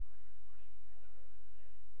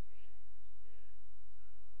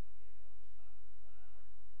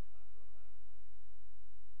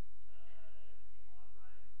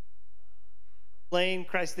Blaine,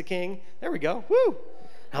 Christ the King. There we go. Woo!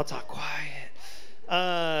 I'll talk quiet.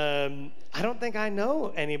 I don't think I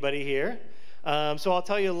know anybody here. So I'll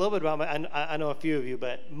tell you a little bit about I know a few of you,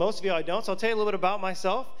 but most of you I don't. So I'll tell you a little bit about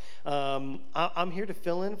myself. I'm here to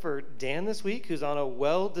fill in for Dan this week, who's on a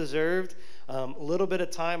well-deserved little bit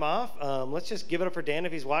of time off. Let's just give it up for Dan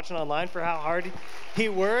if he's watching online for how hard he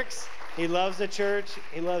works. He loves the church.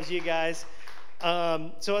 He loves you guys.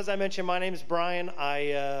 So as I mentioned, my name is Brian.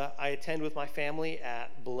 I attend with my family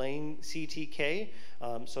at Blaine CTK.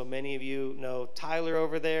 So many of you know Tyler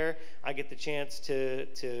over there. I get the chance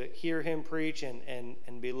to hear him preach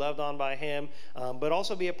and be loved on by him, but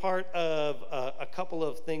also be a part of a couple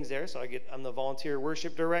of things there. So I'm the volunteer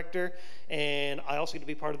worship director, and I also get to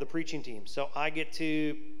be part of the preaching team. So I get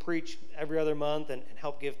to preach every other month and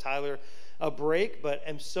help give Tyler a break, but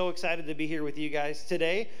I'm so excited to be here with you guys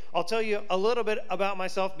today. I'll tell you a little bit about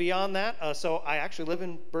myself beyond that. So I actually live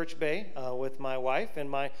in Birch Bay with my wife and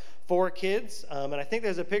my 4 kids, and I think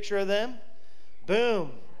there's a picture of them.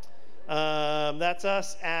 Boom. That's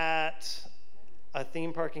us at a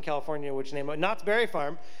theme park in California, which name Knott's Berry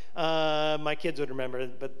Farm. My kids would remember,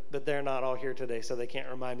 but they're not all here today, so they can't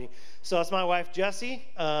remind me. So that's my wife, Jessie.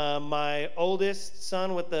 My oldest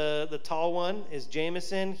son with the tall one is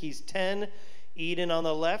Jameson. He's 10. Eden on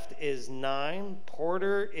the left is 9.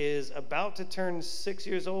 Porter is about to turn 6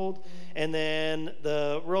 years old. And then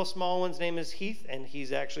the real small one's name is Heath, and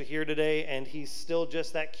he's actually here today, and he's still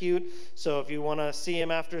just that cute. So if you want to see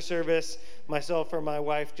him after service, myself or my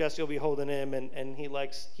wife, Jessie, will be holding him, and he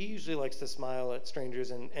usually likes to smile at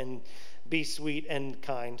strangers and be sweet and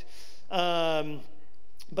kind.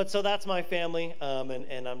 But so that's my family,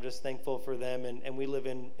 and I'm just thankful for them. And we live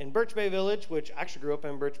in Birch Bay Village, which I actually grew up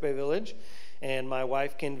in Birch Bay Village. And my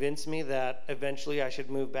wife convinced me that eventually I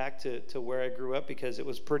should move back to where I grew up because it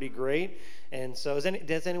was pretty great. And so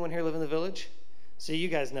does anyone here live in the village? So you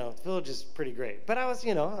guys know, the village is pretty great. But I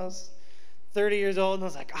was 30 years old, and I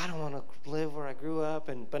was like, I don't want to live where I grew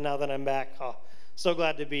up. But now that I'm back, so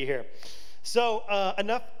glad to be here. So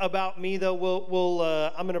enough about me, though.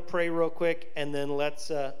 I'm going to pray real quick, and then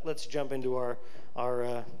let's jump into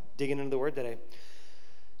our digging into the Word today.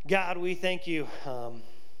 God, we thank you.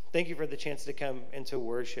 Thank you for the chance to come into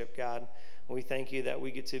worship, God. We thank you that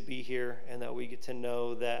we get to be here and that we get to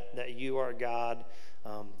know that you are God,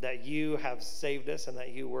 that you have saved us and that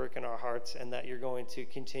you work in our hearts and that you're going to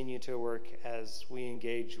continue to work as we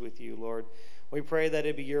engage with you, Lord. We pray that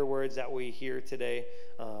it be your words that we hear today,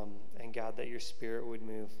 and God, that your Spirit would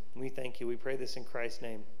move. We thank you. We pray this in Christ's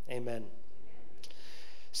name. Amen.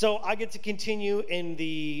 So I get to continue in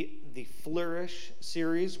the Flourish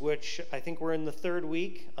series, which I think we're in the 3rd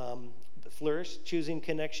week. Flourish, Choosing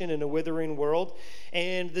Connection in a Withering World.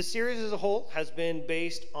 And the series as a whole has been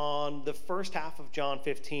based on the first half of John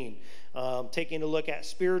 15, taking a look at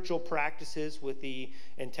spiritual practices with the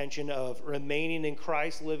intention of remaining in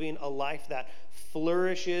Christ, living a life that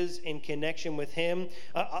flourishes in connection with him.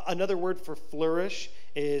 Another word for flourish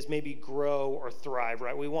is maybe grow or thrive,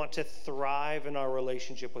 right? We want to thrive in our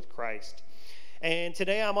relationship with Christ. And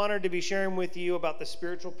today I'm honored to be sharing with you about the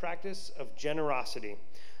spiritual practice of generosity.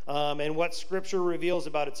 And what Scripture reveals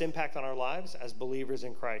about its impact on our lives as believers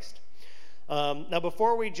in Christ. Now,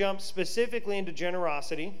 before we jump specifically into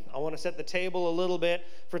generosity, I want to set the table a little bit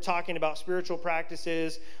for talking about spiritual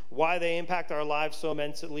practices, why they impact our lives so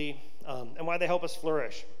immensely, and why they help us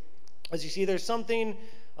flourish. As you see, there's something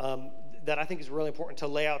that I think is really important to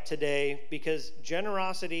lay out today, because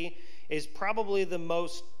generosity is probably the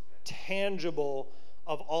most tangible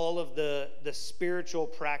of all of the spiritual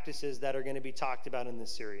practices that are going to be talked about in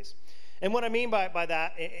this series. And what I mean by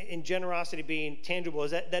that, in generosity being tangible,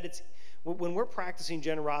 is that it's when we're practicing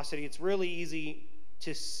generosity, it's really easy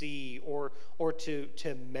to see or to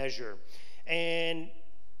measure. And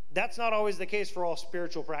that's not always the case for all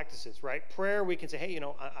spiritual practices, right? Prayer, we can say, hey,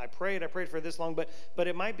 I prayed for this long, but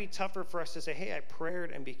it might be tougher for us to say, hey, I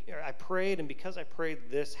prayed, and because I prayed,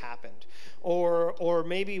 this happened. Or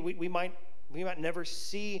maybe we might never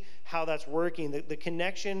see how that's working. The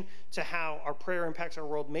connection to how our prayer impacts our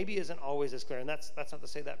world maybe isn't always as clear. And that's not to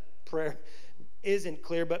say that prayer isn't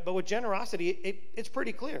clear, but with generosity, it's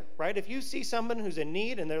pretty clear, right? If you see someone who's in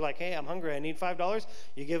need and they're like, hey, I'm hungry, I need $5,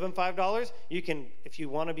 you give them $5. You can, if you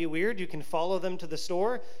want to be weird, you can follow them to the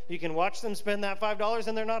store. You can watch them spend that $5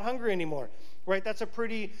 and they're not hungry anymore, right? That's a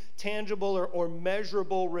pretty tangible or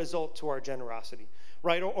measurable result to our generosity.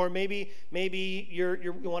 right? Or maybe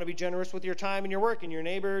you want to be generous with your time and your work, and your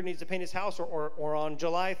neighbor needs to paint his house, or on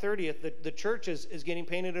July 30th, the church is getting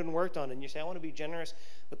painted and worked on, and you say, I want to be generous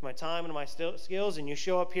with my time and my skills, and you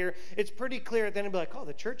show up here. It's pretty clear at the end to be like, oh,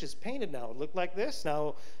 the church is painted now. It looked like this.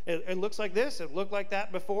 Now it looks like this. It looked like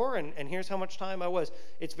that before, and here's how much time I was.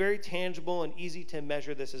 It's very tangible and easy to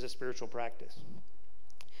measure this as a spiritual practice.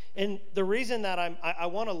 And the reason that I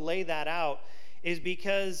want to lay that out is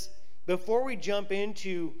because before we jump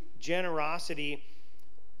into generosity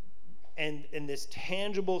and this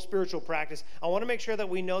tangible spiritual practice, I want to make sure that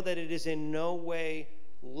we know that it is in no way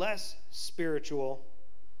less spiritual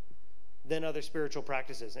than other spiritual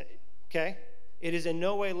practices, okay? It is in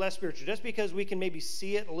no way less spiritual. Just because we can maybe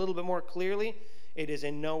see it a little bit more clearly, it is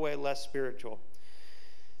in no way less spiritual.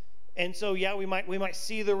 And so, yeah, we might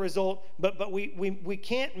see the result, but we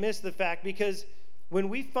can't miss the fact, because when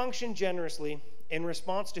we function generously in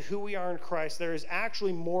response to who we are in Christ, there is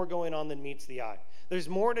actually more going on than meets the eye. There's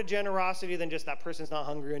more to generosity than just that person's not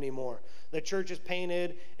hungry anymore. The church is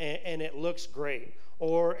painted and it looks great.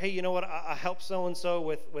 Or, hey, you know what? I helped so-and-so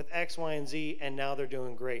with X, Y, and Z, and now they're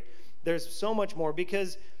doing great. There's so much more,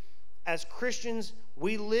 because as Christians,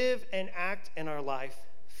 we live and act in our life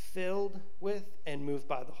filled with and moved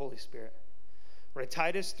by the Holy Spirit. Right?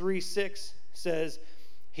 Titus 3:6 says,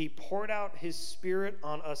 He poured out His Spirit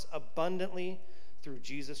on us abundantly through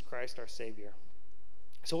Jesus Christ our Savior.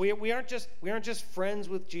 So we aren't just friends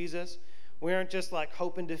with Jesus. We aren't just like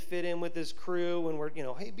hoping to fit in with His crew and we're,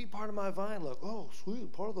 hey, be part of my vine. Like, oh,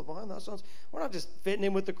 sweet, part of the vine. We're not just fitting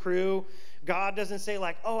in with the crew. God doesn't say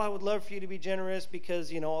like, oh, I would love for you to be generous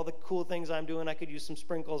because, all the cool things I'm doing, I could use some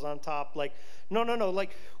sprinkles on top. Like, no.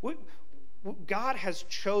 Like, God has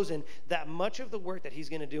chosen that much of the work that He's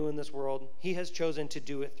going to do in this world, He has chosen to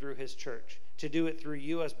do it through His church, to do it through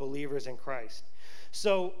you as believers in Christ.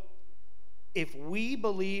 So if we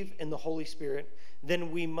believe in the Holy Spirit,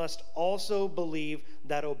 then we must also believe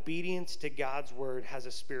that obedience to God's word has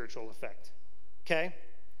a spiritual effect. Okay?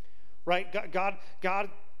 Right? God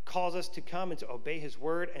calls us to come and to obey His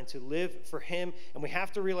word and to live for Him. And we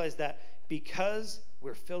have to realize that because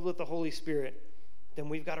we're filled with the Holy Spirit, then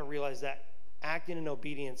we've got to realize that acting in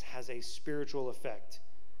obedience has a spiritual effect.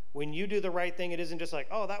 When you do the right thing, it isn't just like,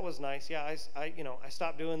 oh, that was nice. Yeah, I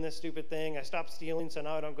stopped doing this stupid thing. I stopped stealing, so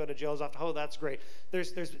now I don't go to jail as often. Oh, that's great.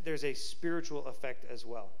 There's a spiritual effect as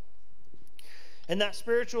well. And that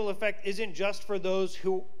spiritual effect isn't just for those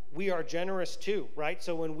who we are generous to, right?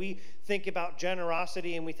 So when we think about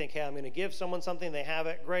generosity and we think, hey, I'm going to give someone something, they have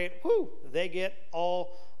it, great. Whoo, they get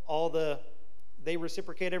they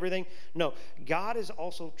reciprocate everything. No, God is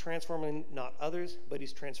also transforming not others, but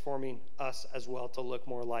He's transforming us as well to look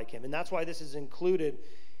more like Him. And that's why this is included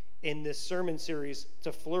in this sermon series,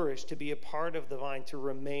 to flourish, to be a part of the vine, to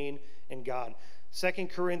remain in God. 2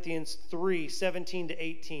 Corinthians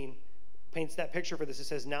 3:17-18 paints that picture for this. It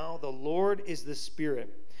says, now the Lord is the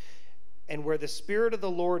Spirit, and where the Spirit of the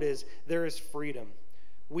Lord is, there is freedom.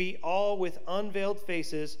 We all with unveiled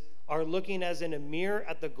faces are looking as in a mirror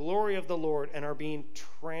at the glory of the Lord and are being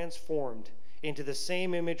transformed into the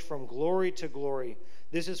same image from glory to glory.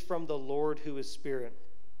 This is from the Lord who is Spirit.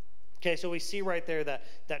 Okay, so we see right there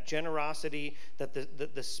that generosity, that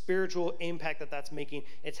the spiritual impact that's making,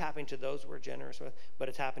 it's happening to those we're generous with, but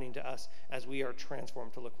it's happening to us as we are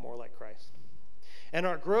transformed to look more like Christ. And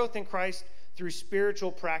our growth in Christ through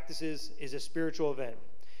spiritual practices is a spiritual event.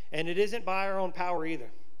 And it isn't by our own power either.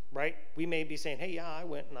 Right? We may be saying, hey, yeah, I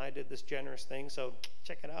went and I did this generous thing, so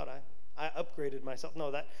check it out. I upgraded myself.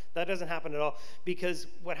 No, that doesn't happen at all. Because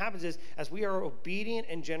what happens is, as we are obedient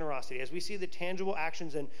in generosity, as we see the tangible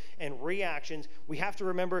actions and reactions, we have to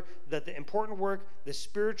remember that the important work, the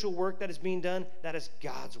spiritual work that is being done, that is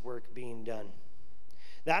God's work being done.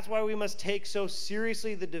 That's why we must take so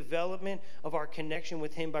seriously the development of our connection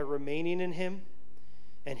with Him by remaining in Him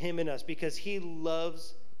and Him in us, because He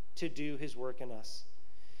loves to do His work in us.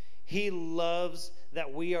 He loves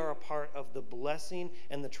that we are a part of the blessing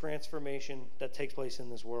and the transformation that takes place in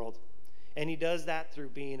this world. And He does that through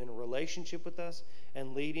being in a relationship with us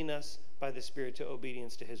and leading us by the Spirit to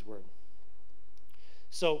obedience to His word.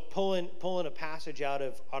 So pulling a passage out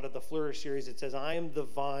of the Flourish series, it says, I am the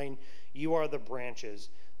vine, you are the branches.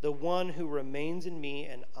 The one who remains in me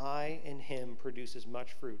and I in him produces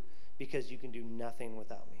much fruit, because you can do nothing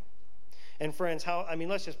without me. And friends,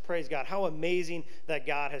 let's just praise God. How amazing that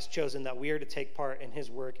God has chosen that we are to take part in His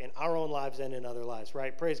work in our own lives and in other lives,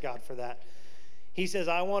 right? Praise God for that. He says,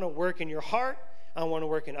 I want to work in your heart. I want to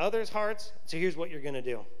work in others' hearts. So here's what you're going to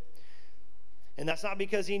do. And that's not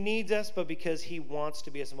because He needs us, but because He wants to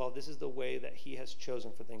be us involved. This is the way that He has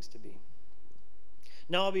chosen for things to be.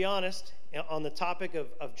 Now, I'll be honest, on the topic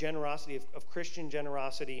of generosity, of Christian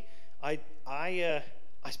generosity, I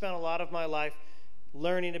spent a lot of my life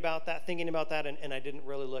learning about that, thinking about that, and I didn't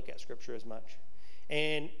really look at Scripture as much.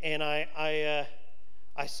 And I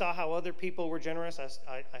saw how other people were generous.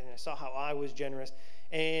 I saw how I was generous.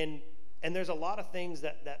 And there's a lot of things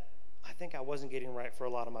that I think I wasn't getting right for a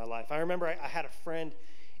lot of my life. I remember I had a friend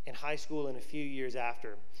in high school and a few years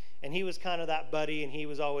after. And he was kind of that buddy, and he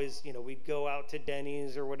was always, we'd go out to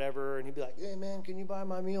Denny's or whatever, and he'd be like, hey, man, can you buy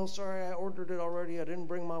my meal? Sorry, I ordered it already. I didn't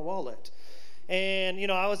bring my wallet. And,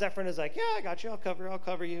 I was that friend who's like, yeah, I got you. I'll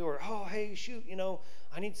cover you. Or, oh, hey, shoot,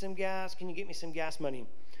 I need some gas. Can you get me some gas money?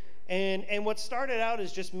 And what started out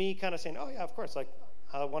is just me kind of saying, oh, yeah, of course. Like,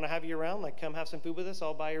 I want to have you around. Like, come have some food with us.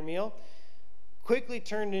 I'll buy your meal. Quickly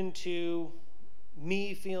turned into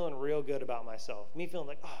me feeling real good about myself. Me feeling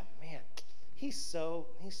like, oh, man. He's so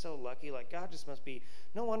lucky. Like, God just must be,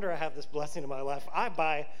 no wonder I have this blessing in my life. I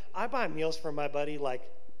buy meals for my buddy. Like,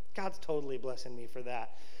 God's totally blessing me for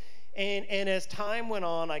that. And as time went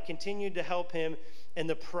on, I continued to help him, and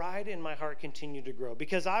the pride in my heart continued to grow,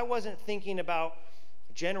 because I wasn't thinking about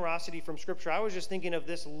generosity from Scripture. I was just thinking of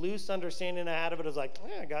this loose understanding I had of it as like,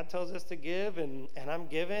 yeah, God tells us to give, and I'm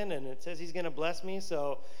giving, and it says he's going to bless me.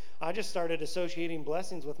 So I just started associating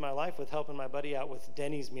blessings with my life with helping my buddy out with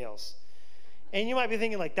Denny's meals. And you might be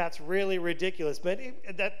thinking, like, that's really ridiculous. But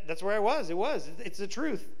that's where I was. It's the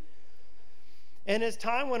truth. And as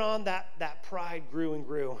time went on, that pride grew and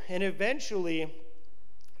grew. And eventually,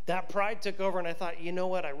 that pride took over, and I thought, you know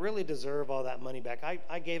what? I really deserve all that money back.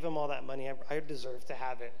 I gave him all that money. I deserve to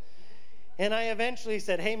have it. And I eventually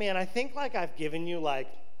said, hey, man, I think, like, I've given you, like,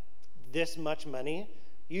 this much money.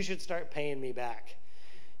 You should start paying me back.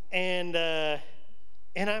 And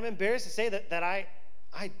I'm embarrassed to say that I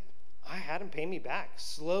had him pay me back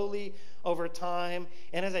slowly over time.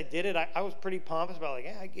 And as I did it, I was pretty pompous about, like,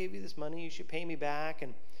 yeah, I gave you this money, you should pay me back.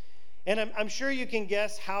 And I'm sure you can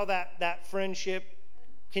guess how that friendship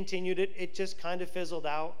continued. It just kind of fizzled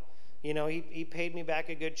out. He paid me back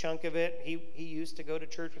a good chunk of it. He used to go to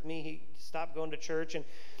church with me. He stopped going to church.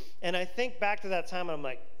 And I think back to that time, and I'm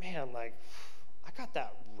like, man, like, I got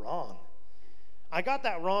that wrong. I got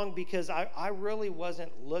that wrong because I really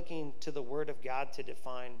wasn't looking to the Word of God to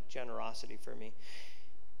define generosity for me.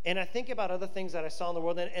 And I think about other things that I saw in the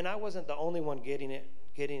world, and I wasn't the only one getting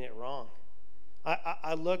it wrong.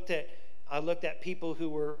 I looked at people who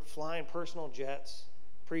were flying personal jets,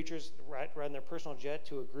 preachers riding their personal jet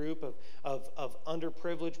to a group of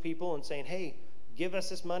underprivileged people and saying, hey, give us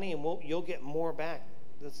this money and you'll get more back.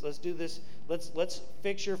 Let's do this. Let's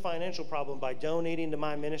fix your financial problem by donating to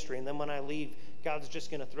my ministry, and then when I leave, God's just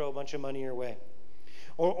going to throw a bunch of money your way.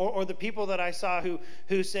 Or the people that I saw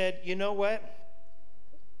who said, you know what?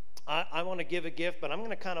 I want to give a gift, but I'm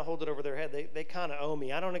going to kind of hold it over their head. They kind of owe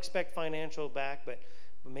me. I don't expect financial back, but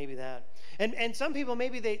maybe that. And some people,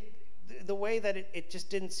 maybe the way that it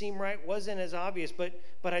just didn't seem right wasn't as obvious, but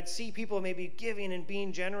I'd see people maybe giving and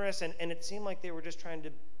being generous, and it seemed like they were just trying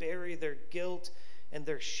to bury their guilt and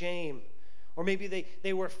their shame. Or maybe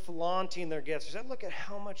they were flaunting their gifts. They said, look at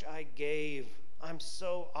how much I gave. I'm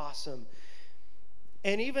so awesome.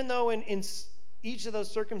 And even though in each of those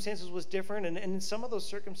circumstances was different, and in some of those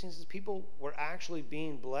circumstances people were actually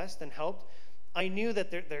being blessed and helped, I knew that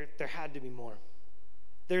there had to be more.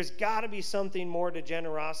 There's got to be something more to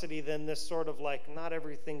generosity than this sort of like, not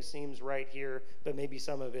everything seems right here, but maybe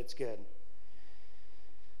some of it's good.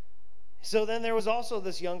 So then there was also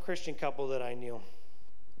this young Christian couple that I knew.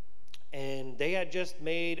 And they had just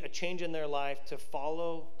made a change in their life to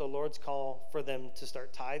follow the Lord's call for them to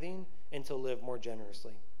start tithing and to live more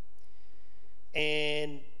generously.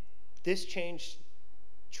 And this change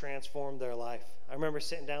transformed their life. I remember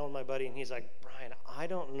sitting down with my buddy, and he's like, Brian, I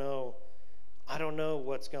don't know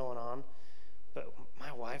what's going on, but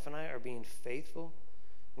my wife and I are being faithful.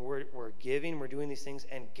 We're giving, we're doing these things,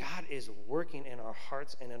 and God is working in our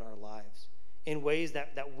hearts and in our lives in ways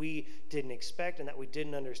that we didn't expect and that we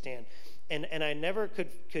didn't understand. And I never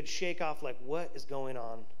could shake off, like, what is going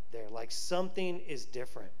on there? Like, something is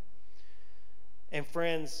different. And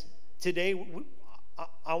friends, today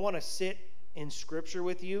I want to sit in Scripture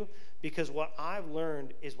with you, because what I've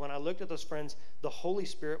learned is when I looked at those friends, the Holy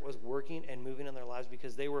Spirit was working and moving in their lives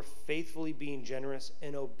because they were faithfully being generous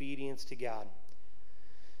in obedience to God.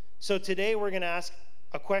 So today we're going to ask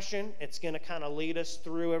a question. It's going to kind of lead us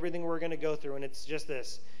through everything we're going to go through, and it's just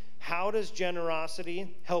this. How does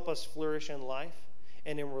generosity help us flourish in life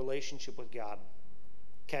and in relationship with God?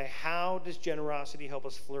 Okay, how does generosity help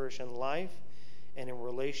us flourish in life and in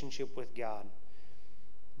relationship with God?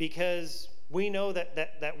 Because we know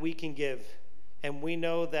that we can give, and we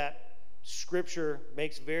know that Scripture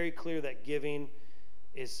makes very clear that giving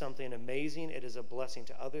is something amazing. It is a blessing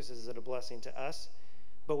to others. It is a blessing to us.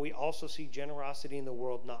 But we also see generosity in the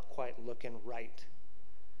world not quite looking right.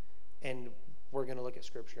 And we're going to look at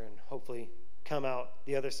Scripture and hopefully come out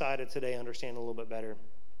the other side of today understand a little bit better.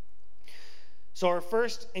 So our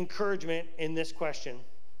first encouragement in this question,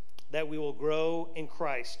 that we will grow in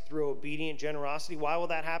Christ through obedient generosity. Why will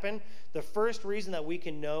that happen? The first reason that we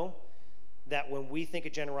can know that when we think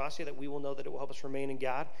of generosity, that we will know that it will help us remain in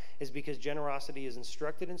God, is because generosity is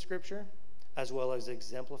instructed in Scripture as well as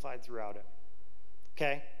exemplified throughout it.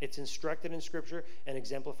 Okay? It's instructed in Scripture and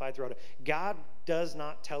exemplified throughout it. God does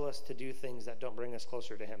not tell us to do things that don't bring us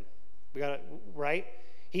closer to Him. We got it, right?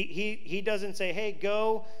 He doesn't say, hey,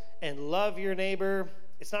 go and love your neighbor.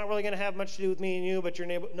 It's not really going to have much to do with me and you, but your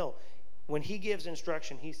neighbor. No. When He gives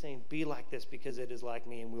instruction, He's saying, be like this because it is like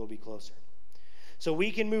me and we will be closer. So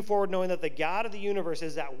we can move forward knowing that the God of the universe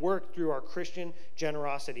is at work through our Christian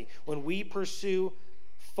generosity. When we pursue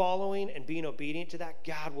following and being obedient to that,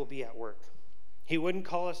 God will be at work. He wouldn't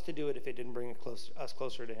call us to do it if it didn't bring us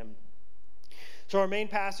closer to Him. So our main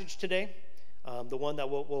passage today, the one that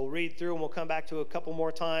we'll read through and we'll come back to a couple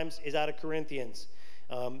more times, is out of Corinthians.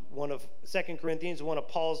 One of 2 Corinthians, one of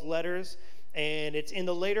Paul's letters, and it's in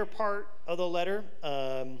the later part of the letter,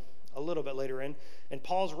 a little bit later in, and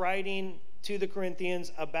Paul's writing to the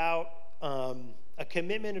Corinthians about a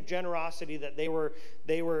commitment of generosity that they were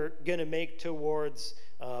going to make towards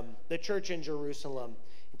the church in Jerusalem.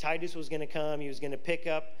 And Titus was going to come. He was going to pick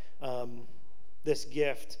up this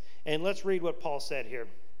gift. And let's read what Paul said here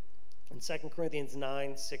in 2 Corinthians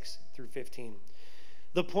 9, 6 through 15.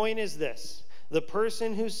 The point is this: the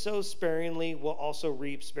person who sows sparingly will also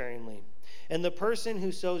reap sparingly, and the person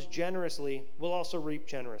who sows generously will also reap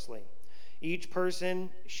generously. Each person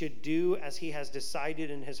should do as he has decided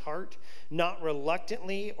in his heart, not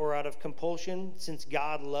reluctantly or out of compulsion, since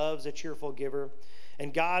God loves a cheerful giver,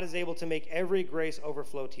 and God is able to make every grace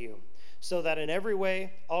overflow to you, so that in every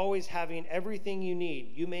way, always having everything you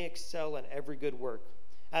need, you may excel in every good work.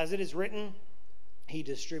 As it is written, He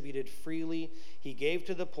distributed freely, He gave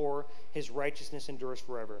to the poor, His righteousness endures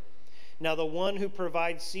forever. Now the one who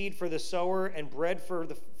provides seed for the sower and bread for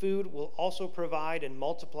the food will also provide and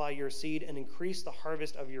multiply your seed and increase the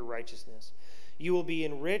harvest of your righteousness. You will be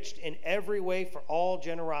enriched in every way for all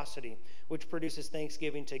generosity, which produces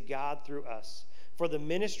thanksgiving to God through us. For the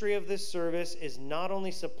ministry of this service is not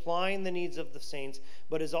only supplying the needs of the saints,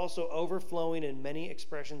 but is also overflowing in many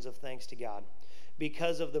expressions of thanks to God.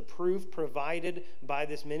 Because of the proof provided by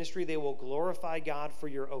this ministry, they will glorify God for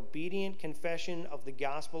your obedient confession of the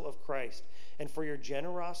gospel of Christ and for your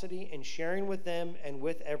generosity in sharing with them and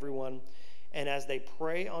with everyone. And as they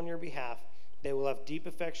pray on your behalf, they will have deep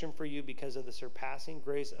affection for you because of the surpassing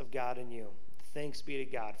grace of God in you. Thanks be to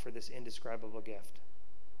God for this indescribable gift.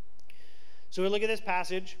 So we look at this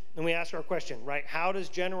passage and we ask our question, right? How does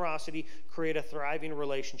generosity create a thriving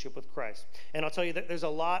relationship with Christ? And I'll tell you that there's a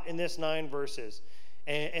lot in this 9 verses,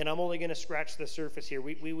 and I'm only going to scratch the surface here.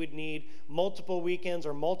 We would need multiple weekends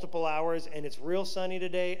or multiple hours, and it's real sunny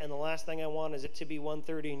today, and the last thing I want is it to be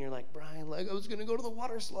 1:30, and you're like, Brian, like I was going to go to the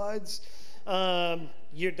water slides.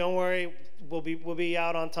 Don't worry, we'll be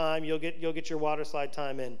out on time. You'll get your water slide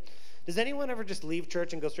time in. Does anyone ever just leave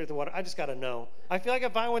church and go straight to the water? I just got to know. I feel like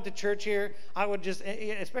if I went to church here, I would just,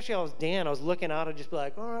 especially if I was Dan, I was looking out, I'd just be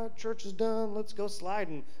like, all right, church is done. Let's go slide.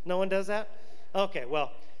 And no one does that? Okay,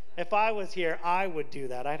 well, if I was here, I would do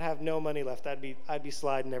that. I'd have no money left. I'd be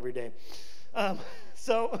sliding every day.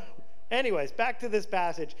 So anyways, back to this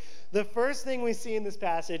passage. The first thing we see in this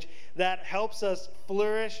passage that helps us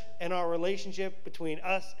flourish in our relationship between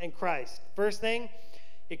us and Christ. First thing,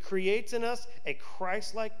 it creates in us a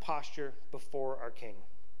Christ-like posture before our King.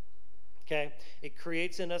 Okay? It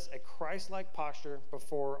creates in us a Christ-like posture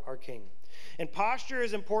before our King. And posture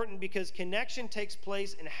is important because connection takes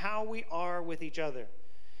place in how we are with each other.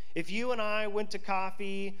 If you and I went to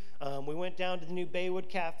coffee, we went down to the new Baywood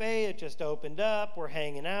Cafe, it just opened up, we're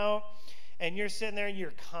hanging out, and you're sitting there and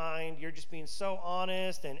you're kind, you're just being so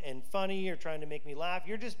honest and funny, you're trying to make me laugh,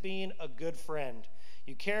 you're just being a good friend.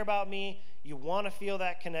 You care about me, you want to feel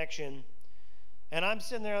that connection. And I'm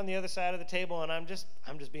sitting there on the other side of the table and I'm just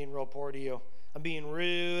being real poor to you. I'm being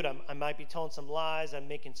rude, I might be telling some lies, I'm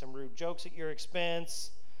making some rude jokes at your expense.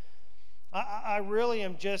 I really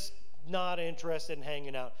am just not interested in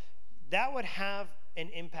hanging out. That would have an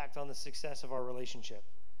impact on the success of our relationship,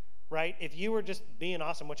 right? If you were just being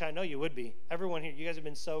awesome, which I know you would be. Everyone here, you guys have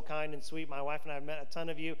been so kind and sweet. My wife and I have met a ton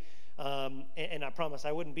of you. And I promise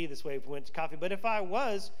I wouldn't be this way if we went to coffee. But if I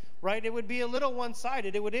was, right, it would be a little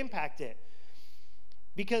one-sided. It would impact it.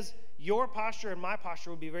 Because your posture and my posture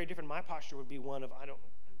would be very different. My posture would be one of,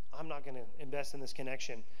 I'm not going to invest in this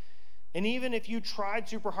connection. And even if you tried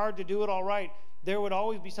super hard to do it all right, there would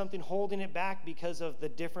always be something holding it back because of the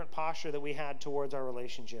different posture that we had towards our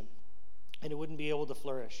relationship. And it wouldn't be able to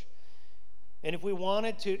flourish. And if we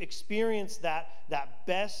wanted to experience that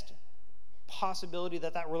best possibility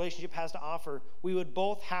that relationship has to offer, we would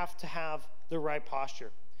both have to have the right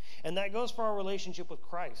posture. And that goes for our relationship with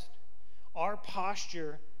Christ. Our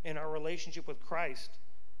posture in our relationship with Christ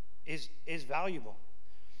is valuable.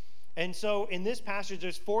 And so in this passage,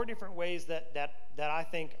 there's 4 different ways that I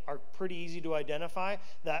think are pretty easy to identify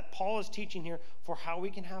that Paul is teaching here for how we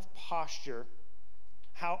can have posture,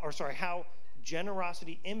 how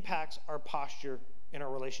generosity impacts our posture in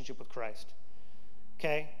our relationship with Christ.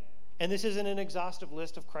 Okay? And this isn't an exhaustive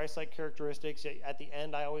list of Christ-like characteristics. At the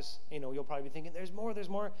end, I always, you'll probably be thinking, there's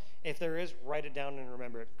more. If there is, write it down and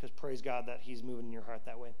remember it, because praise God that he's moving in your heart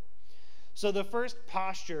that way. So the first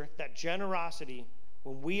posture, that generosity,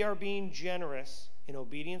 when we are being generous in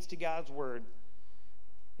obedience to God's word,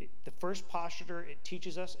 the first posture it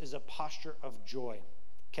teaches us is a posture of joy.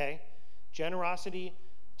 Okay? Generosity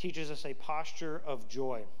teaches us a posture of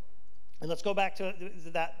joy. And let's go back to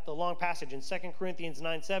the long passage in 2 Corinthians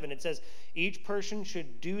 9:7. It says, each person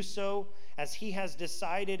should do so as he has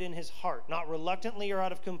decided in his heart, not reluctantly or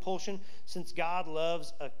out of compulsion, since God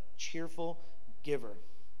loves a cheerful giver.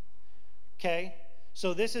 Okay?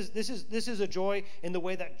 So this is a joy in the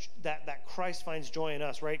way that Christ finds joy in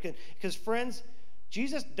us, right? Because friends,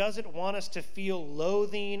 Jesus doesn't want us to feel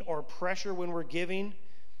loathing or pressure when we're giving.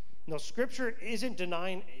 No, Scripture isn't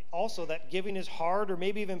denying also that giving is hard or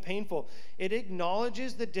maybe even painful. It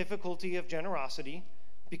acknowledges the difficulty of generosity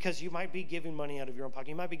because you might be giving money out of your own pocket.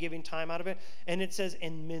 You might be giving time out of it. And it says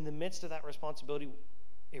in the midst of that responsibility,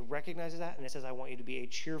 it recognizes that and it says, I want you to be a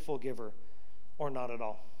cheerful giver or not at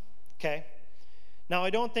all. Okay? Now,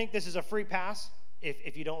 I don't think this is a free pass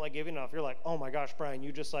if you don't like giving. Now, if you're like, oh my gosh, Brian,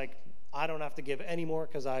 you just I don't have to give anymore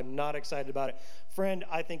because I'm not excited about it. Friend,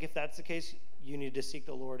 I think if that's the case, you need to seek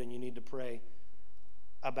the Lord and you need to pray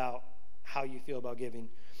about how you feel about giving.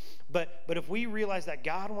 But if we realize that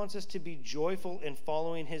God wants us to be joyful in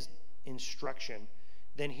following his instruction,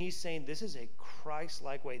 then he's saying this is a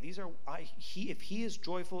Christ-like way. If he is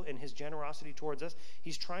joyful in his generosity towards us,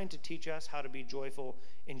 he's trying to teach us how to be joyful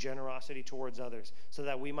in generosity towards others so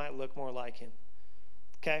that we might look more like him.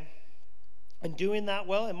 Okay? And doing that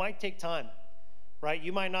well, it might take time. Right?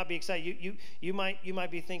 You might not be excited. You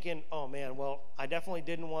might be thinking, oh man, well, I definitely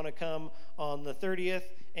didn't want to come on the 30th,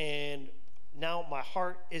 and now my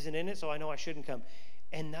heart isn't in it, so I know I shouldn't come.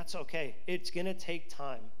 And that's okay. It's going to take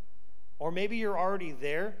time. Or maybe you're already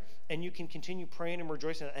there, and you can continue praying and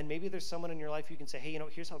rejoicing. And maybe there's someone in your life you can say, hey,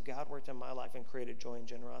 here's how God worked in my life and created joy and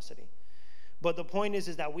generosity. But the point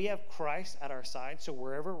is that we have Christ at our side, so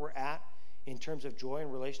wherever we're at in terms of joy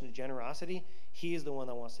in relation to generosity, he is the one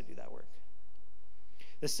that wants to do that work.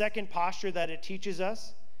 The second posture that it teaches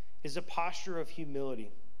us is a posture of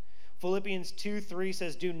humility. Philippians 2:3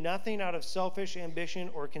 says, do nothing out of selfish ambition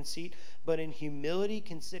or conceit, but in humility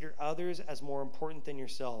consider others as more important than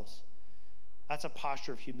yourselves. That's a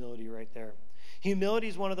posture of humility right there. Humility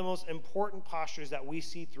is one of the most important postures that we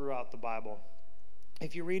see throughout the Bible.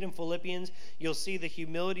 If you read in Philippians, you'll see the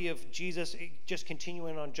humility of Jesus, just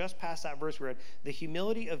continuing on just past that verse we read, the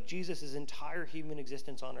humility of Jesus' entire human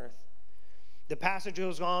existence on earth. The passage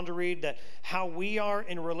goes on to read that how we are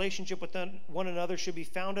in relationship with one another should be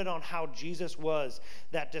founded on how Jesus was.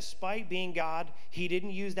 That despite being God, he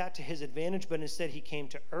didn't use that to his advantage, but instead he came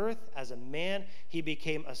to earth as a man. He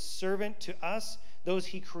became a servant to us, those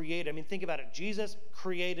he created. I mean, think about it. Jesus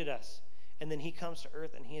created us, and then he comes to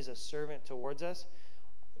earth and he is a servant towards us.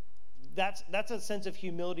 That's a sense of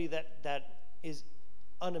humility that is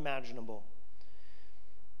unimaginable.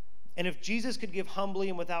 And if Jesus could give humbly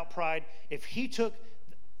and without pride, if he took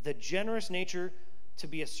the generous nature to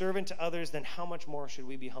be a servant to others, then how much more should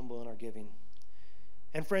we be humble in our giving?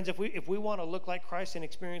 And friends, if we want to look like Christ and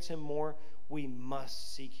experience him more, we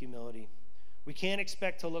must seek humility. We can't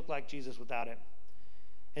expect to look like Jesus without it.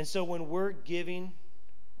 And so when we're giving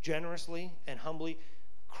generously and humbly,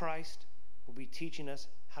 Christ will be teaching us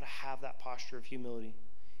how to have that posture of humility.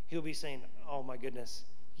 He'll be saying, oh my goodness,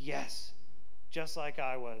 yes, just like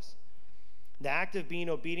I was. The act of being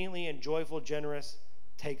obediently and joyful, generous,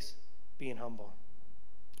 takes being humble.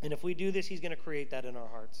 And if we do this, he's going to create that in our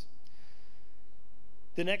hearts.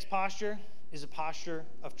 The next posture is a posture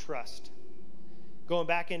of trust. Going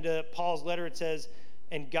back into Paul's letter, it says,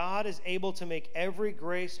 and God is able to make every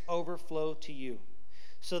grace overflow to you,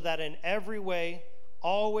 so that in every way,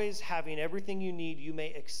 always having everything you need, you may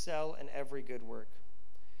excel in every good work.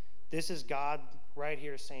 This is God right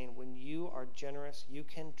here saying, when you are generous, you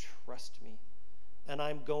can trust me. And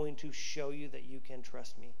I'm going to show you that you can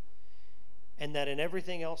trust me. And that in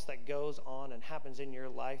everything else that goes on and happens in your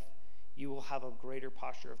life, you will have a greater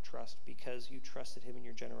posture of trust because you trusted him in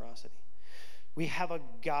your generosity. We have a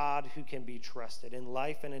God who can be trusted in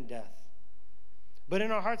life and in death. But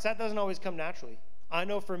in our hearts, that doesn't always come naturally. I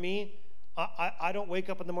know for me, I don't wake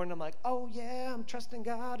up in the morning, I'm like, oh yeah, I'm trusting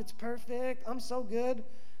God, it's perfect, I'm so good.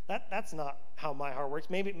 That's not how my heart works.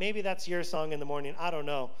 Maybe that's your song in the morning, I don't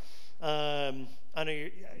know. I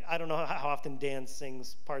don't know how often Dan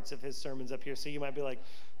sings parts of his sermons up here, so you might be like,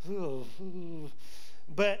 ooh.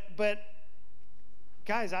 But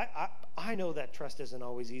guys, I know that trust isn't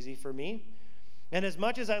always easy for me. And as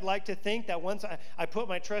much as I'd like to think that once I put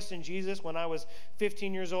my trust in Jesus when I was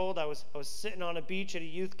 15 years old, I was sitting on a beach at a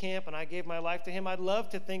youth camp and I gave my life to him, I'd love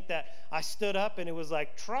to think that I stood up and it was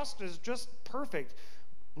like, trust is just perfect.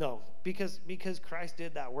 No, because Christ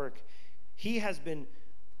did that work. He has been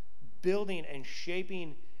building and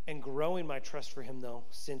shaping and growing my trust for him, though,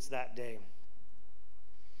 since that day.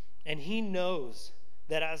 And he knows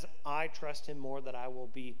that as I trust him more, that I will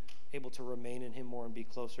be able to remain in him more and be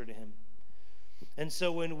closer to him. And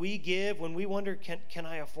so when we give, when we wonder, can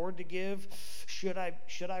I afford to give? Should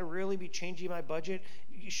I really be changing my budget?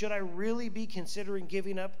 Should I really be considering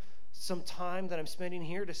giving up some time that I'm spending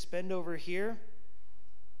here to spend over here?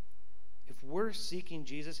 If we're seeking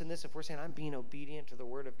Jesus in this, if we're saying I'm being obedient to the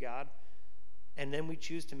word of God, and then we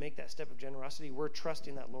choose to make that step of generosity, we're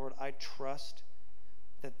trusting that, Lord, I trust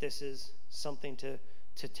that this is something to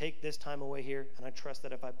take this time away here, and I trust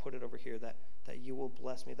that if I put it over here, that you will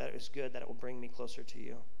bless me, that it is good, that it will bring me closer to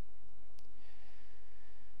you.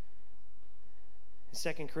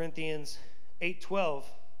 In 2 Corinthians 8:12, it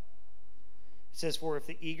says, for if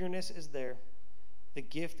the eagerness is there, the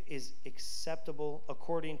gift is acceptable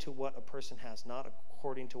according to what a person has, not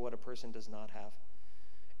according to what a person does not have.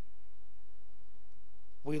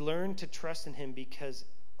 We learn to trust in him because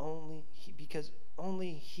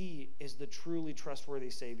only he is the truly trustworthy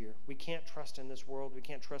Savior. We can't trust in this world. We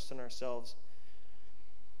can't trust in ourselves.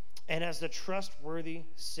 And as the trustworthy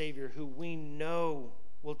Savior who we know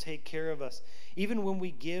will take care of us, even when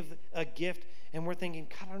we give a gift and we're thinking,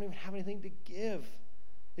 God, I don't even have anything to give.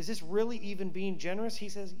 Is this really even being generous? He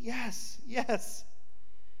says, yes.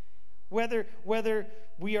 Whether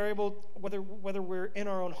we are able, whether we're in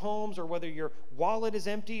our own homes or whether your wallet is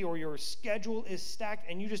empty or your schedule is stacked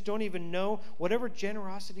and you just don't even know, whatever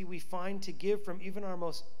generosity we find to give from even our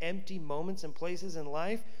most empty moments and places in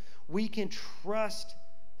life, we can trust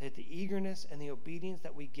that the eagerness and the obedience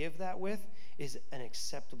that we give that with is an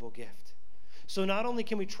acceptable gift. So not only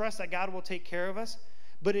can we trust that God will take care of us,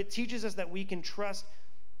 but it teaches us that we can trust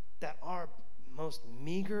that our most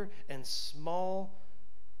meager and small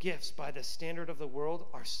gifts by the standard of the world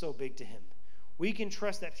are so big to him. We can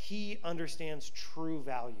trust that he understands true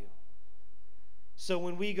value. So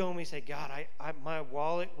when we go and we say, God, my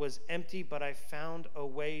wallet was empty, but I found a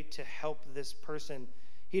way to help this person,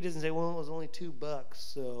 he doesn't say, well, it was only $2,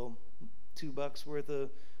 so $2 worth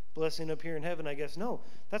of blessing up here in heaven, I guess. No,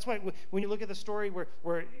 that's why when you look at the story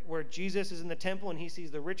where Jesus is in the temple and he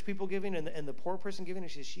sees the rich people giving and the poor person giving,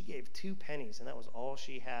 and she gave 2 pennies, and that was all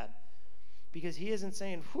she had. Because he isn't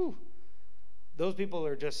saying, whew, those people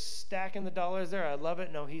are just stacking the dollars there, I love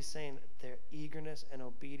it. No, he's saying their eagerness and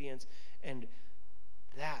obedience, and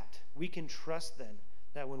that we can trust then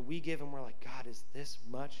that when we give him, we're like, God, is this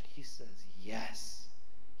much? He says yes.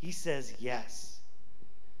 He says yes.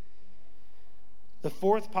 The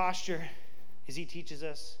fourth posture is he teaches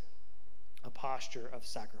us a posture of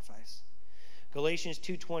sacrifice. Galatians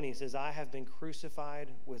 2:20 says, I have been crucified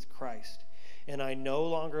with Christ, and I no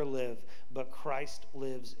longer live, but Christ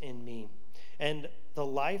lives in me. And the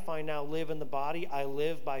life I now live in the body, I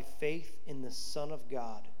live by faith in the Son of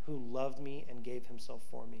God, who loved me and gave himself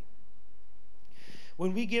for me.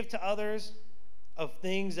 When we give to others of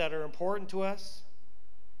things that are important to us,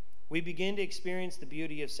 we begin to experience the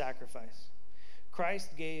beauty of sacrifice.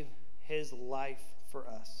 Christ gave his life for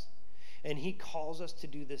us, and he calls us to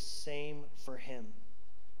do the same for him.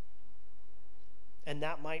 And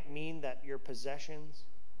that might mean that your possessions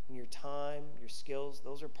and your time, your skills,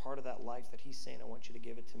 those are part of that life that he's saying, I want you to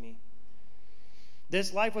give it to me.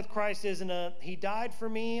 This life with Christ isn't he died for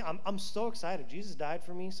me. I'm so excited. Jesus died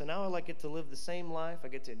for me. So now I get to live the same life. I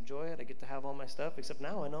get to enjoy it. I get to have all my stuff, except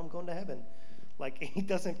now I know I'm going to heaven. He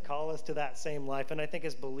doesn't call us to that same life. And I think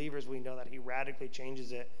as believers, we know that he radically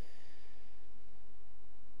changes it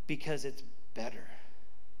because it's better.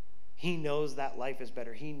 He knows that life is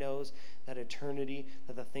better. He knows that eternity,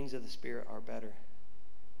 that the things of the Spirit are better.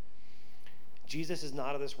 Jesus is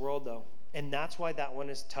not of this world, though. And that's why that one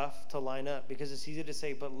is tough to line up, because it's easy to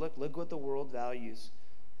say, but look what the world values.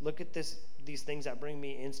 Look at these things that bring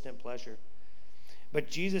me instant pleasure. But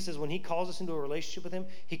Jesus is, when he calls us into a relationship with him,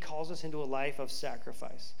 he calls us into a life of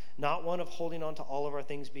sacrifice, not one of holding on to all of our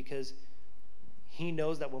things, because he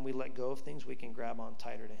knows that when we let go of things, we can grab on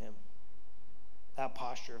tighter to him. That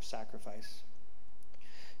posture of sacrifice.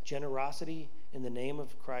 Generosity in the name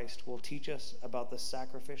of Christ will teach us about the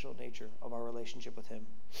sacrificial nature of our relationship with him.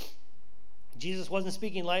 Jesus wasn't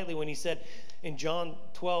speaking lightly when he said in John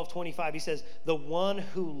 12:25, he says, the one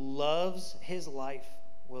who loves his life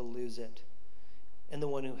will lose it, and the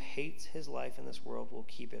one who hates his life in this world will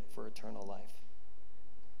keep it for eternal life.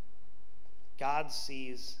 God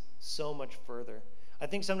sees so much further. I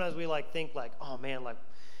think sometimes we think oh man,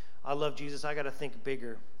 I love Jesus, I got to think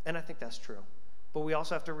bigger. And I think that's true. But we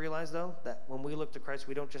also have to realize, though, that when we look to Christ,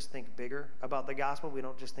 we don't just think bigger about the gospel. We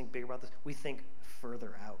don't just think bigger about this. We think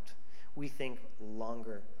further out. We think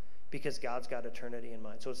longer, because God's got eternity in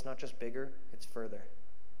mind. So it's not just bigger, it's further.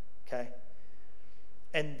 Okay?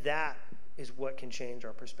 And that is what can change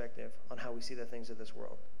our perspective on how we see the things of this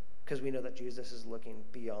world, because we know that Jesus is looking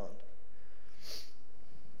beyond.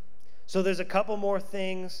 So there's a couple more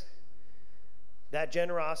things that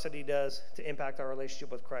generosity does to impact our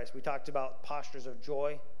relationship with Christ. We talked about postures of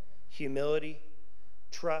joy, humility,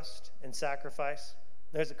 trust, and sacrifice.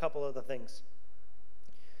 There's a couple other things.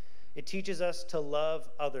 It teaches us to love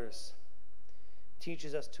others. It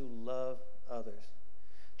teaches us to love others.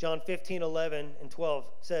 John 15:11 and 12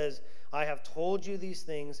 says, I have told you these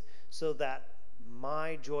things so that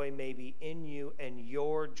my joy may be in you and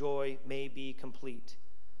your joy may be complete.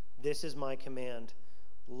 This is my command.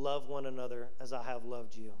 Love one another as I have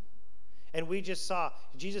loved you. And we just saw,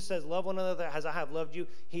 Jesus says, love one another as I have loved you.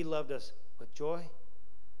 He loved us with joy,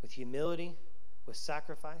 with humility, with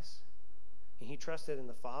sacrifice. And he trusted in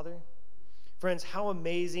the Father. Friends, how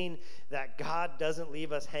amazing that God doesn't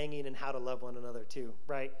leave us hanging in how to love one another too,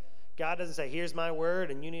 right? God doesn't say, here's my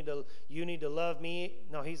word and you need to love me.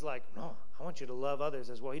 No, he's like, no, I want you to love others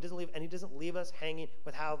as well. He doesn't leave us hanging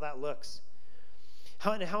with how that looks.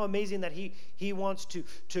 How amazing that he wants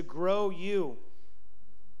to grow you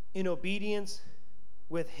in obedience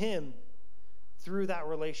with him through that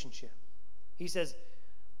relationship. He says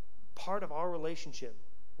part of our relationship,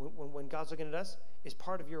 when God's looking at us, is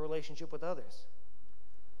part of your relationship with others.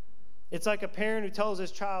 It's like a parent who tells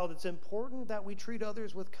his child it's important that we treat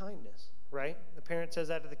others with kindness, right? The parent says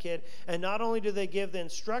that to the kid. And not only do they give the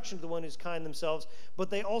instruction to the one who's kind themselves, but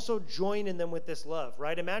they also join in them with this love,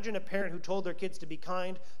 right? Imagine a parent who told their kids to be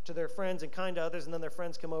kind to their friends and kind to others, and then their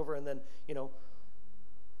friends come over and then,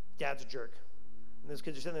 dad's a jerk. And those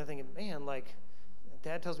kids are sitting there thinking, man,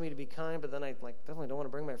 dad tells me to be kind, but then I definitely don't want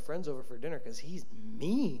to bring my friends over for dinner because he's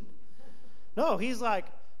mean. No, he's like,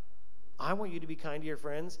 I want you to be kind to your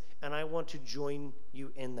friends, and I want to join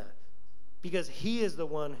you in that. Because he is the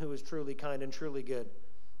one who is truly kind and truly good.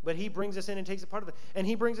 But he brings us in and takes a part of it. And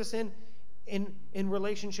he brings us in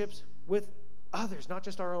relationships with others, not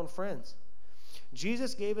just our own friends.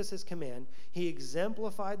 Jesus gave us his command. He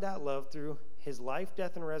exemplified that love through his life,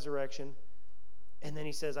 death, and resurrection. And then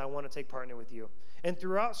he says, I want to take part in it with you. And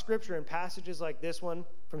throughout Scripture, in passages like this one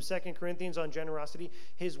from 2 Corinthians on generosity,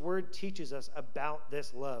 his word teaches us about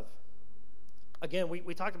this love. Again,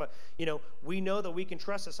 we talked about, we know that we can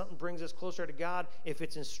trust that something brings us closer to God if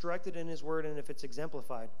it's instructed in his word and if it's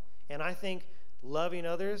exemplified. And I think loving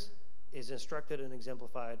others is instructed and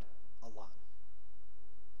exemplified a lot.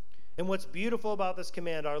 And what's beautiful about this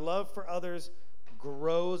command, our love for others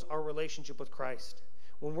grows our relationship with Christ.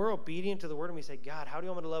 When we're obedient to the word and we say, God, how do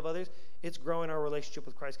you want me to love others? It's growing our relationship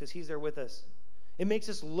with Christ because he's there with us. It makes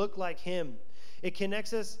us look like him. It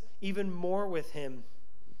connects us even more with him.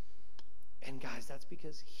 And guys, that's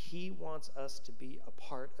because he wants us to be a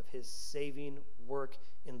part of his saving work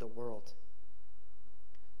in the world.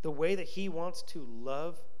 The way that he wants to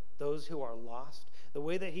love those who are lost, the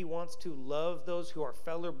way that he wants to love those who are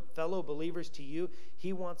fellow believers to you,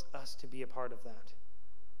 he wants us to be a part of that.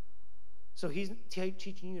 So he's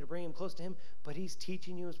teaching you to bring him close to him, but he's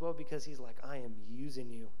teaching you as well because he's like, I am using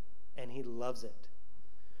you, and he loves it.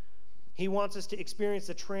 He wants us to experience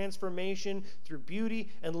the transformation through beauty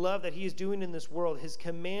and love that he is doing in this world. His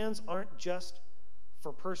commands aren't just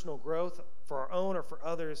for personal growth, for our own or for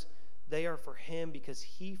others. They are for him because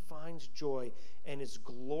he finds joy and is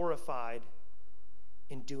glorified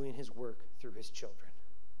in doing his work through his children.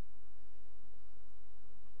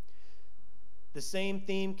 The same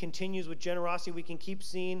theme continues with generosity. We can keep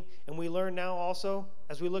seeing, and we learn now also,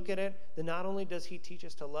 as we look at it, that not only does he teach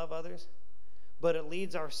us to love others, but it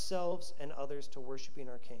leads ourselves and others to worshiping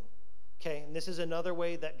our King. Okay, and this is another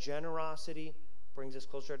way that generosity brings us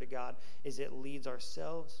closer to God, is it leads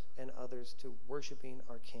ourselves and others to worshiping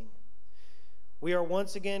our King. We are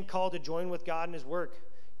once again called to join with God in his work.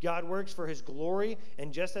 God works for his glory,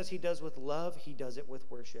 and just as he does with love, he does it with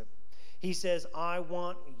worship. He says, I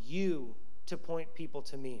want you to point people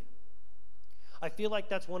to me. I feel like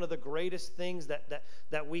that's one of the greatest things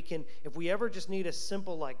that we can, if we ever just need a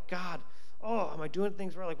simple, like, God, oh, am I doing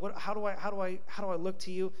things right? Like, how do I look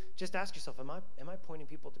to you? Just ask yourself, am I pointing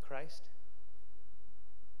people to Christ?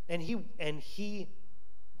 And he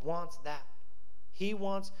wants that. He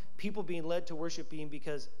wants people being led to worshiping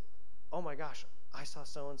because, oh my gosh, I saw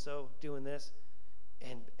so-and-so doing this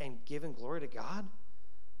and giving glory to God.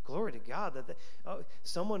 Glory to God.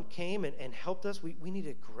 Someone came and helped us. We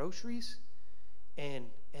needed groceries. And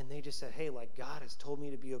they just said, hey, like, God has told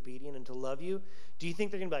me to be obedient and to love you. Do you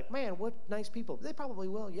think they're going to be like, man, what nice people? They probably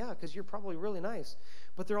will, yeah, because you're probably really nice.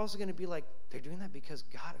 But they're also going to be like, they're doing that because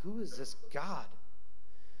God, who is this God?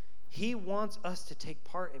 He wants us to take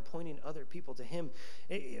part in pointing other people to him.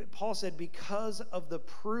 Paul said, because of the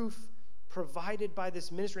proof provided by this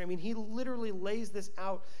ministry. I mean, he literally lays this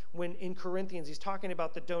out when in Corinthians, he's talking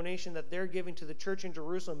about the donation that they're giving to the church in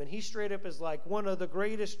Jerusalem. And he straight up is like, one of the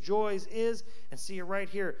greatest joys is, and see it right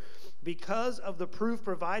here, because of the proof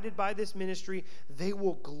provided by this ministry, they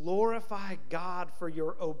will glorify God for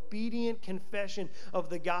your obedient confession of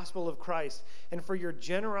the gospel of Christ and for your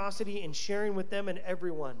generosity in sharing with them and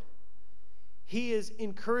everyone. He is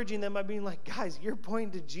encouraging them by being like, guys, you're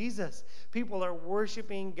pointing to Jesus. People are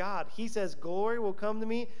worshiping God. He says, glory will come to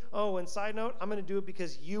me. Oh, and side note, I'm going to do it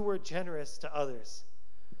because you were generous to others.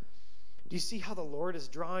 Do you see how the Lord is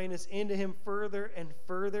drawing us into him further and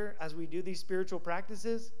further as we do these spiritual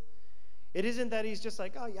practices? It isn't that he's just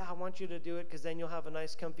like, oh, yeah, I want you to do it because then you'll have a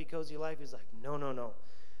nice, comfy, cozy life. He's like, no.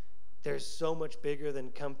 There's so much bigger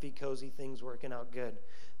than comfy, cozy things working out good.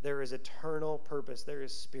 There is eternal purpose. There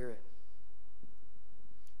is spirit.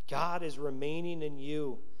 God is remaining in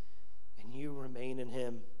you, and you remain in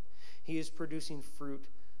him. He is producing fruit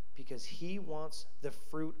because he wants the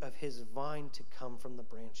fruit of his vine to come from the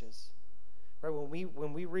branches. Right?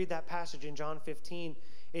 When we read that passage in John 15,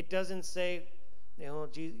 it doesn't say, we'll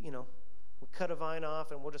cut a vine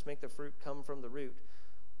off and we'll just make the fruit come from the root.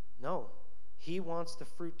 No, he wants the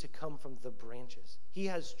fruit to come from the branches. He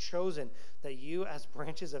has chosen that you, as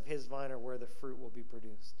branches of his vine, are where the fruit will be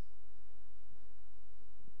produced.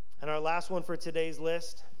 And our last one for today's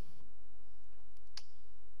list,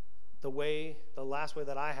 the last way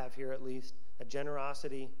that I have here at least, that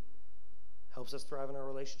generosity helps us thrive in our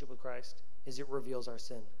relationship with Christ, is it reveals our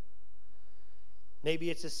sin.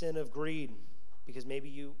 Maybe it's a sin of greed, because maybe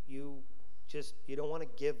you don't want to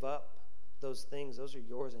give up those things. Those are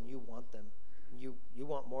yours and you want them. You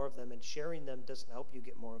want more of them, and sharing them doesn't help you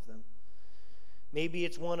get more of them. Maybe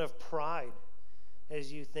it's one of pride,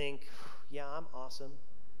 as you think, yeah, I'm awesome.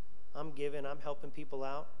 I'm giving, I'm helping people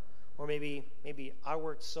out. Or maybe I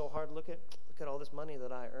worked so hard. Look at all this money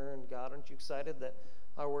that I earned. God, aren't you excited that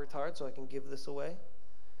I worked hard so I can give this away?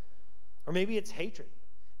 Or maybe it's hatred.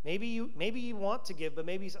 Maybe you want to give, but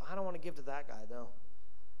maybe you say, I don't want to give to that guy, though.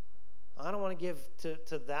 I don't want to give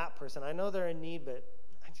to that person. I know they're in need, but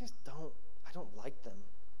I don't like them.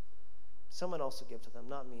 Someone else will give to them,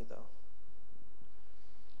 not me, though.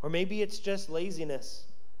 Or maybe it's just laziness.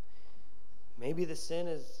 Maybe the sin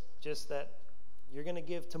is just that you're going to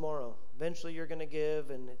give tomorrow. Eventually you're going to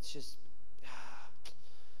give, and it's just,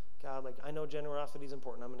 God, like, I know generosity is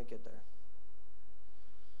important. I'm going to get there.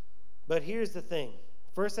 But here's the thing.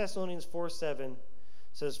 1 Thessalonians 4:7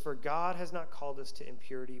 says, for God has not called us to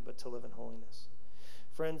impurity, but to live in holiness.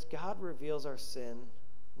 Friends, God reveals our sin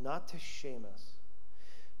not to shame us,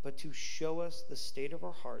 but to show us the state of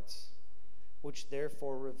our hearts, which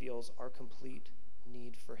therefore reveals our complete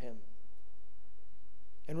need for him.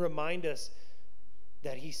 And remind us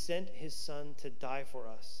that he sent his son to die for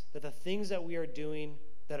us, that the things that we are doing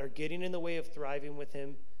that are getting in the way of thriving with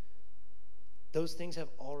him, those things have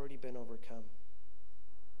already been overcome.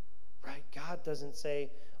 Right? God doesn't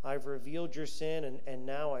say, I've revealed your sin and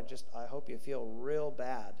now I hope you feel real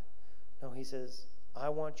bad. No, he says, I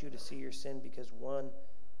want you to see your sin because, one,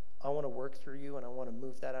 I want to work through you and I want to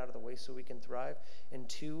move that out of the way so we can thrive. And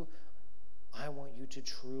two, I want you to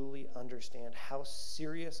truly understand how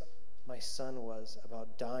serious my son was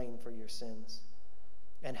about dying for your sins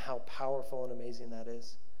and how powerful and amazing that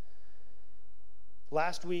is.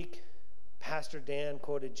 Last week, Pastor Dan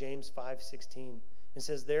quoted James 5:16 and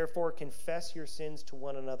says, therefore, confess your sins to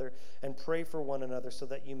one another and pray for one another so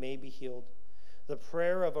that you may be healed. The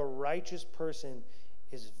prayer of a righteous person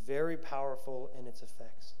is very powerful in its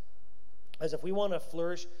effects. As if we want to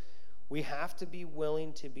flourish, We have to be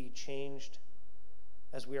willing to be changed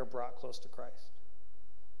as we are brought close to Christ.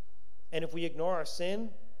 And if we ignore our sin,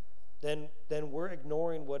 then we're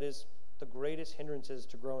ignoring what is the greatest hindrances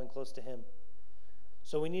to growing close to him.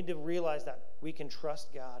 So we need to realize that we can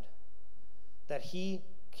trust God, that he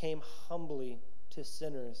came humbly to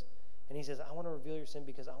sinners. And he says, I want to reveal your sin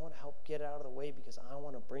because I want to help get it out of the way, because I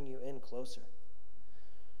want to bring you in closer.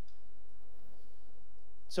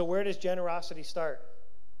 So where does generosity start?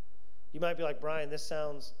 You might be like, Brian, this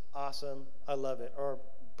sounds awesome. I love it. Or,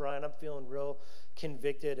 Brian, I'm feeling real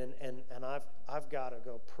convicted and I've got to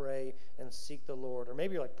go pray and seek the Lord. Or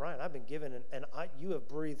maybe you're like, Brian, I've been given and you have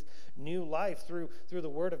breathed new life through the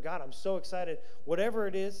Word of God. I'm so excited. Whatever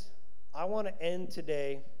it is, I want to end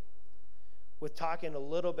today with talking a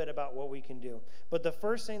little bit about what we can do. But the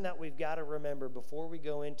first thing that we've got to remember before we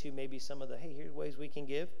go into maybe some of the, hey, here's ways we can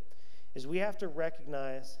give, is we have to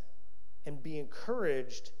recognize and be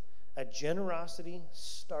encouraged that generosity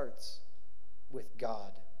starts with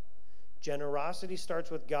God. Generosity starts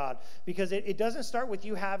with God, because it doesn't start with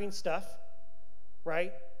you having stuff,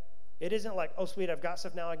 right? It isn't like, oh, sweet, I've got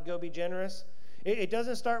stuff now, I can go be generous. It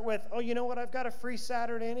doesn't start with, oh, you know what, I've got a free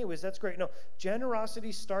Saturday anyways, that's great. No,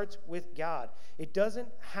 generosity starts with God. It doesn't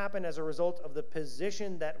happen as a result of the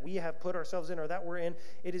position that we have put ourselves in or that we're in.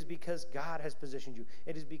 It is because God has positioned you.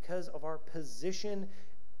 It is because of our position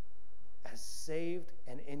as saved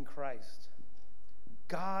and in Christ.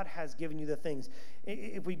 God has given you the things.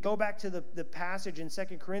 If we go back to the passage in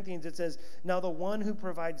 2 Corinthians, it says, now the one who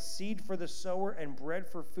provides seed for the sower and bread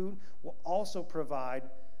for food will also provide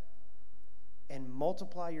and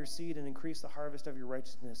multiply your seed and increase the harvest of your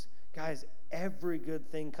righteousness. Guys, every good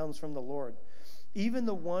thing comes from the Lord. Even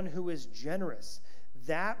the one who is generous,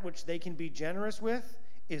 that which they can be generous with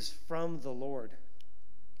is from the Lord.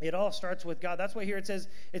 It all starts with God. That's why here it says,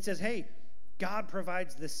 hey, God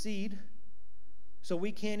provides the seed. So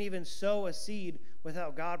we can't even sow a seed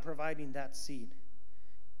without God providing that seed.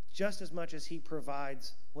 Just as much as he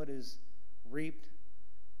provides what is reaped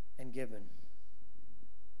and given.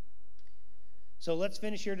 So let's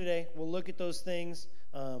finish here today. We'll look at those things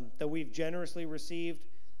that we've generously received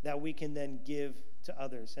that we can then give to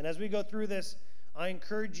others. And as we go through this, I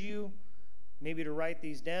encourage you maybe to write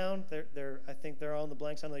these down. I think they're all in the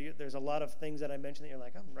blanks. There's a lot of things that I mentioned that you're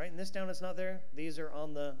like, I'm writing this down, it's not there. These are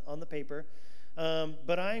on the paper.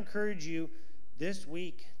 But I encourage you this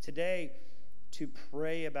week, today, to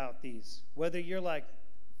pray about these. Whether you're like,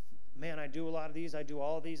 man, I do a lot of these, I do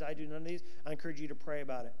all of these, I do none of these, I encourage you to pray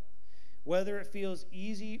about it. Whether it feels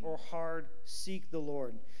easy or hard, seek the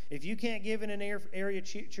Lord. If you can't give in an area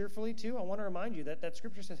cheerfully too, I want to remind you that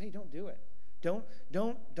scripture says, hey, don't do it.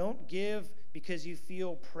 Don't give because you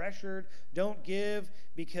feel pressured. Don't give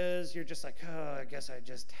because you're just like, oh, I guess I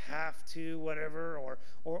just have to, whatever,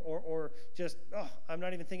 or just, oh, I'm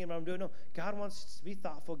not even thinking about what I'm doing. No, God wants us to be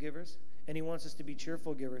thoughtful givers, and he wants us to be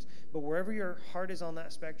cheerful givers. But wherever your heart is on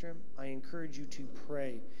that spectrum, I encourage you to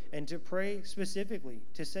pray, and to pray specifically,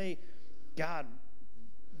 to say, God,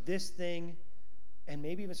 this thing, and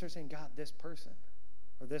maybe even start saying, God, this person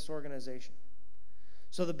or this organization.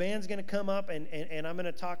 So the band's going to come up, and I'm going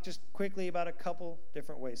to talk just quickly about a couple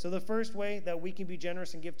different ways. So the first way that we can be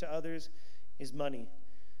generous and give to others is money.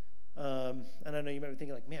 And I know you might be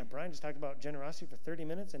thinking like, man, Brian just talked about generosity for 30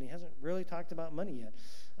 minutes, and he hasn't really talked about money yet.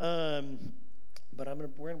 But we're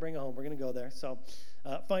going to bring it home. We're going to go there. So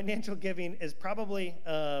financial giving is probably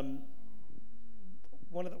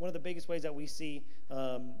one of the biggest ways that we see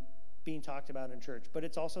being talked about in church. But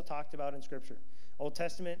it's also talked about in Scripture. Old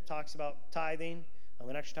Testament talks about tithing.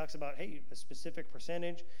 It actually talks about, hey, a specific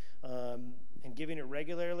percentage and giving it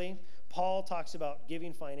regularly. Paul talks about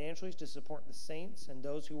giving financially to support the saints and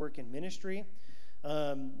those who work in ministry.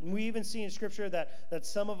 We even see in Scripture that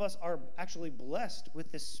some of us are actually blessed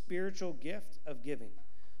with this spiritual gift of giving.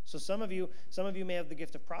 So some of you may have the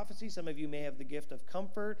gift of prophecy. Some of you may have the gift of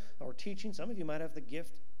comfort or teaching. Some of you might have the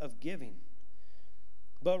gift of giving.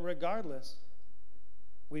 But regardless,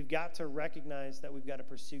 we've got to recognize that we've got to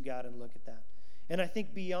pursue God and look at that. And I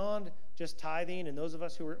think beyond just tithing and those of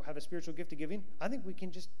us who have a spiritual gift of giving, I think we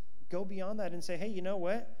can just go beyond that and say, hey, you know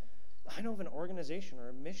what? I know of an organization or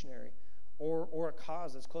a missionary or a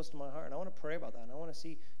cause that's close to my heart, and I want to pray about that. And I want to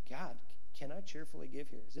see, God, can I cheerfully give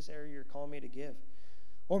here? Is this area you're calling me to give?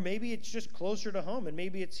 Or maybe it's just closer to home, and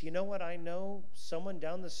maybe it's, you know what, I know someone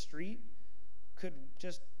down the street could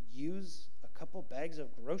just use a couple bags of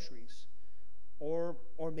groceries. Or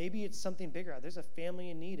maybe it's something bigger. There's a family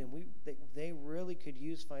in need, and they really could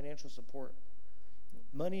use financial support.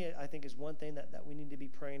 Money, I think, is one thing that we need to be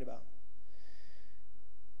praying about.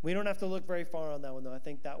 We don't have to look very far on that one, though. I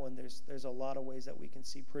think that one, there's a lot of ways that we can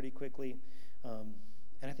see pretty quickly.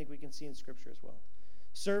 And I think we can see in Scripture as well.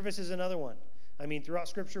 Service is another one. I mean, throughout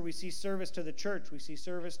Scripture, we see service to the church. We see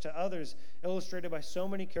service to others illustrated by so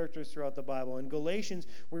many characters throughout the Bible. In Galatians,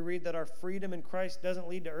 we read that our freedom in Christ doesn't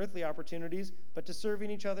lead to earthly opportunities, but to serving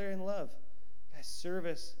each other in love. Guys,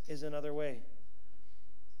 service is another way.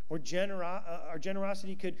 Or our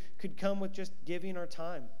generosity could come with just giving our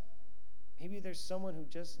time. Maybe there's someone who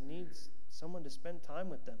just needs someone to spend time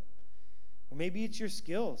with them. Or maybe it's your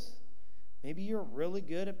skills. Maybe you're really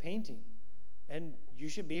good at painting, and you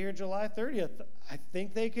should be here July 30th. I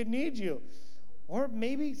think they could need you. Or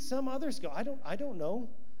maybe some other skill. I don't know.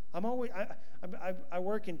 I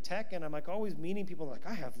work in tech, and I'm like always meeting people like,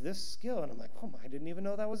 I have this skill. And I'm like, oh, I didn't even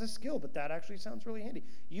know that was a skill, but that actually sounds really handy.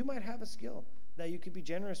 You might have a skill that you could be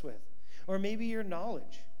generous with. Or maybe your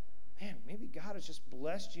knowledge. Man, maybe God has just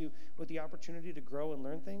blessed you with the opportunity to grow and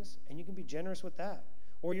learn things, and you can be generous with that.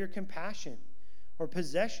 Or your compassion, or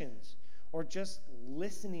possessions, or just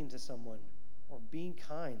listening to someone, or being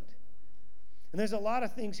kind. And there's a lot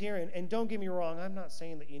of things here, and don't get me wrong, I'm not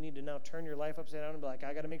saying that you need to now turn your life upside down and be like,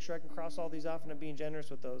 I got to make sure I can cross all these off and I'm being generous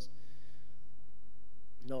with those.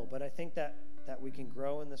 No, but I think that we can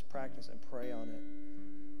grow in this practice and pray on it.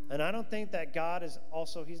 And I don't think that God is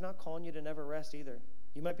also, he's not calling you to never rest either.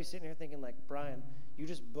 You might be sitting here thinking like, Brian, you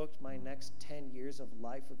just booked my next 10 years of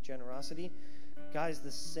life with generosity. Guys,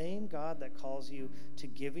 the same God that calls you to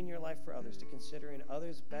giving your life for others, to considering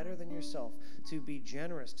others better than yourself, to be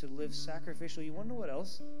generous, to live sacrificially. You want to know what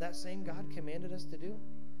else that same God commanded us to do?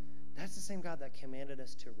 That's the same God that commanded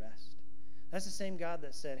us to rest. That's the same God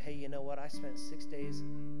that said, hey, you know what? I spent 6 days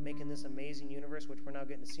making this amazing universe, which we're now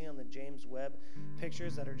getting to see on the James Webb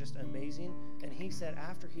pictures that are just amazing. And he said,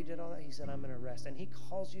 after he did all that, he said, I'm going to rest. And he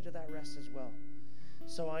calls you to that rest as well.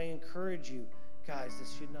 So I encourage you, guys,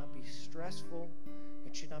 this should not be stressful.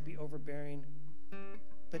 It should not be overbearing.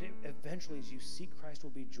 But eventually, as you seek Christ, will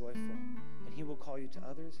be joyful. And he will call you to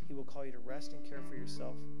others. He will call you to rest and care for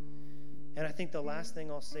yourself. And I think the last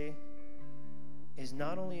thing I'll say is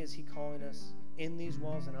not only is he calling us in these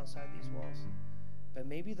walls and outside these walls, but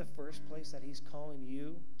maybe the first place that he's calling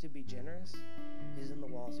you to be generous is in the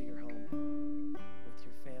walls of your home, with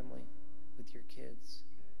your family, with your kids.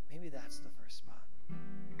 Maybe that's the first spot.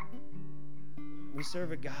 We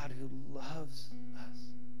serve a God who loves us,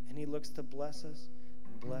 and he looks to bless us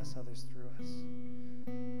and bless others through us.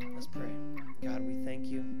 Let's pray. God, we thank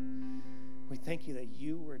you. We thank you that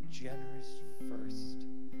you were generous first.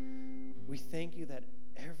 We thank you that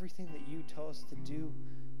everything that you tell us to do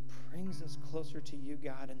brings us closer to you,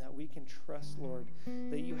 God, and that we can trust, Lord,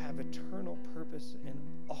 that you have eternal purpose in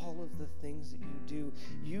all of the things that you do.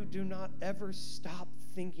 You do not ever stop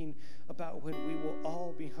thinking about when we will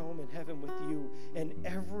all be home in heaven with you. And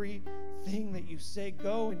everything that you say,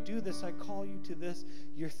 go and do this, I call you to this,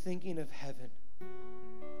 you're thinking of heaven.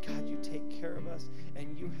 God, you take care of us,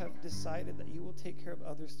 and you have decided that you will take care of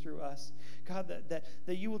others through us. God,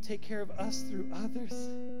 that you will take care of us through others.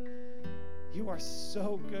 You are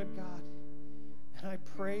so good, God. And I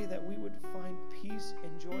pray that we would find peace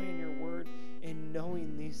and joy in your word in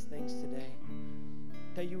knowing these things today.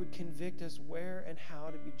 That you would convict us where and how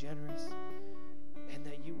to be generous, and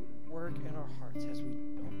that you would work in our hearts as we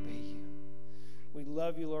obey you. We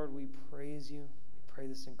love you, Lord. We praise you. We pray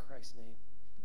this in Christ's name.